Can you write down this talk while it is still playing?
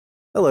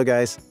Hello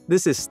guys,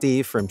 this is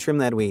Steve from Trim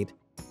That Weed.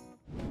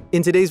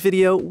 In today's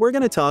video, we're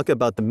going to talk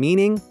about the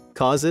meaning,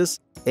 causes,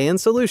 and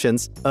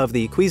solutions of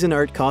the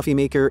Cuisinart coffee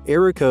maker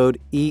error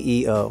code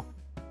EEO.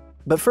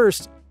 But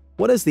first,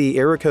 what does the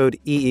error code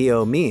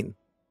EEO mean?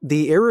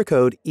 The error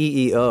code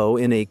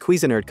EEO in a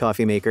Cuisinart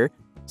coffee maker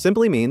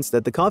simply means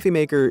that the coffee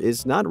maker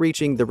is not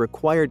reaching the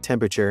required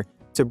temperature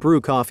to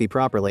brew coffee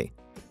properly,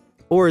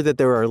 or that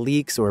there are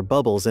leaks or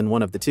bubbles in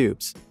one of the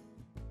tubes.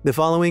 The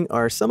following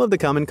are some of the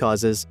common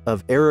causes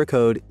of error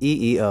code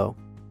EEO.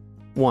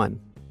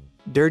 1.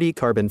 Dirty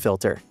carbon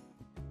filter.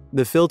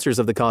 The filters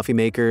of the coffee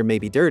maker may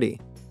be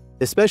dirty,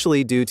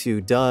 especially due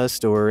to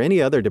dust or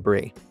any other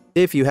debris,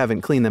 if you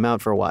haven't cleaned them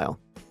out for a while.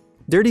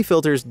 Dirty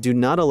filters do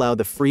not allow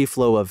the free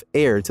flow of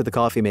air to the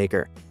coffee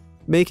maker,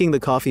 making the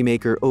coffee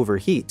maker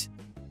overheat.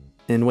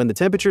 And when the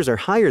temperatures are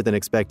higher than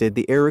expected,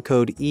 the error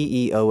code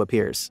EEO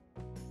appears.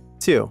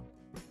 2.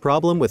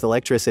 Problem with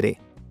electricity.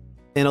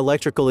 An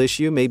electrical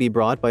issue may be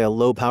brought by a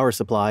low power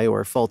supply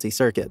or faulty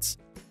circuits.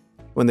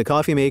 When the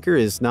coffee maker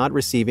is not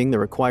receiving the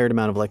required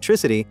amount of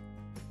electricity,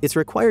 its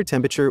required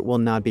temperature will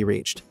not be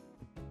reached.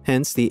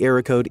 Hence, the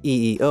error code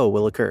EEO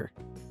will occur.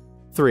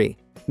 3.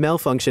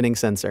 Malfunctioning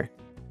sensor.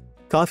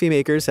 Coffee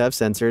makers have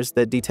sensors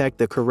that detect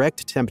the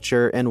correct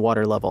temperature and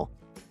water level.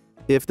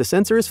 If the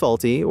sensor is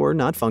faulty or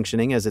not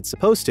functioning as it's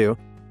supposed to,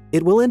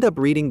 it will end up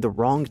reading the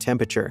wrong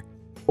temperature,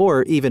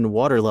 or even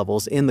water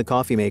levels in the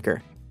coffee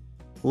maker.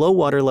 Low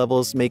water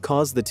levels may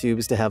cause the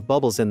tubes to have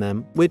bubbles in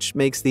them, which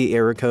makes the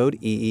error code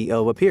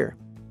EEO appear.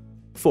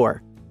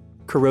 4.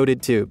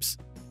 Corroded tubes.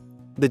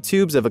 The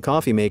tubes of a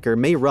coffee maker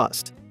may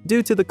rust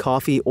due to the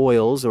coffee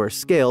oils or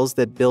scales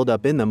that build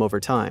up in them over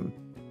time.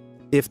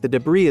 If the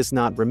debris is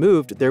not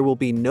removed, there will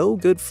be no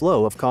good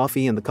flow of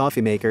coffee in the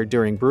coffee maker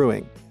during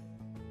brewing.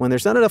 When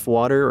there's not enough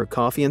water or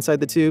coffee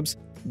inside the tubes,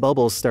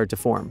 bubbles start to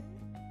form.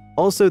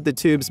 Also, the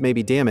tubes may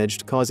be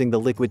damaged, causing the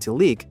liquid to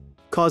leak,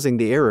 causing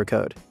the error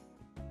code.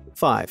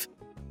 5.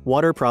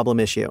 Water problem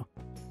issue.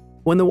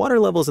 When the water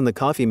levels in the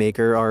coffee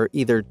maker are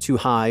either too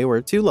high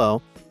or too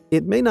low,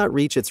 it may not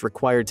reach its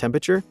required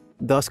temperature,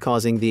 thus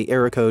causing the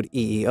error code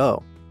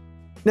EEO.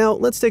 Now,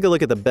 let's take a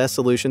look at the best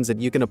solutions that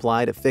you can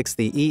apply to fix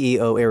the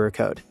EEO error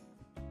code.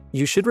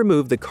 You should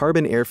remove the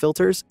carbon air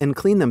filters and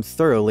clean them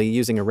thoroughly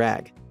using a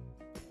rag.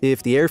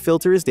 If the air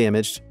filter is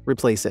damaged,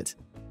 replace it.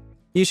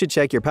 You should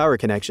check your power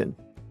connection.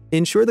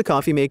 Ensure the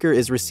coffee maker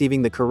is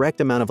receiving the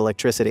correct amount of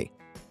electricity.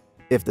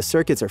 If the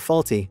circuits are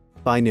faulty,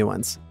 buy new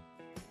ones.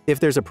 If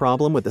there's a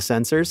problem with the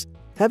sensors,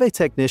 have a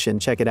technician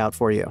check it out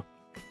for you.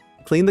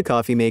 Clean the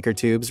coffee maker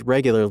tubes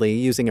regularly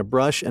using a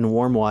brush and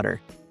warm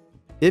water.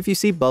 If you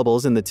see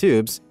bubbles in the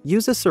tubes,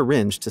 use a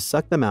syringe to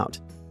suck them out.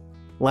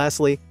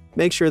 Lastly,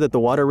 make sure that the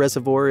water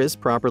reservoir is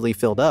properly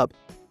filled up,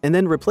 and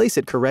then replace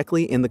it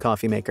correctly in the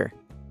coffee maker.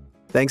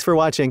 Thanks for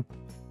watching.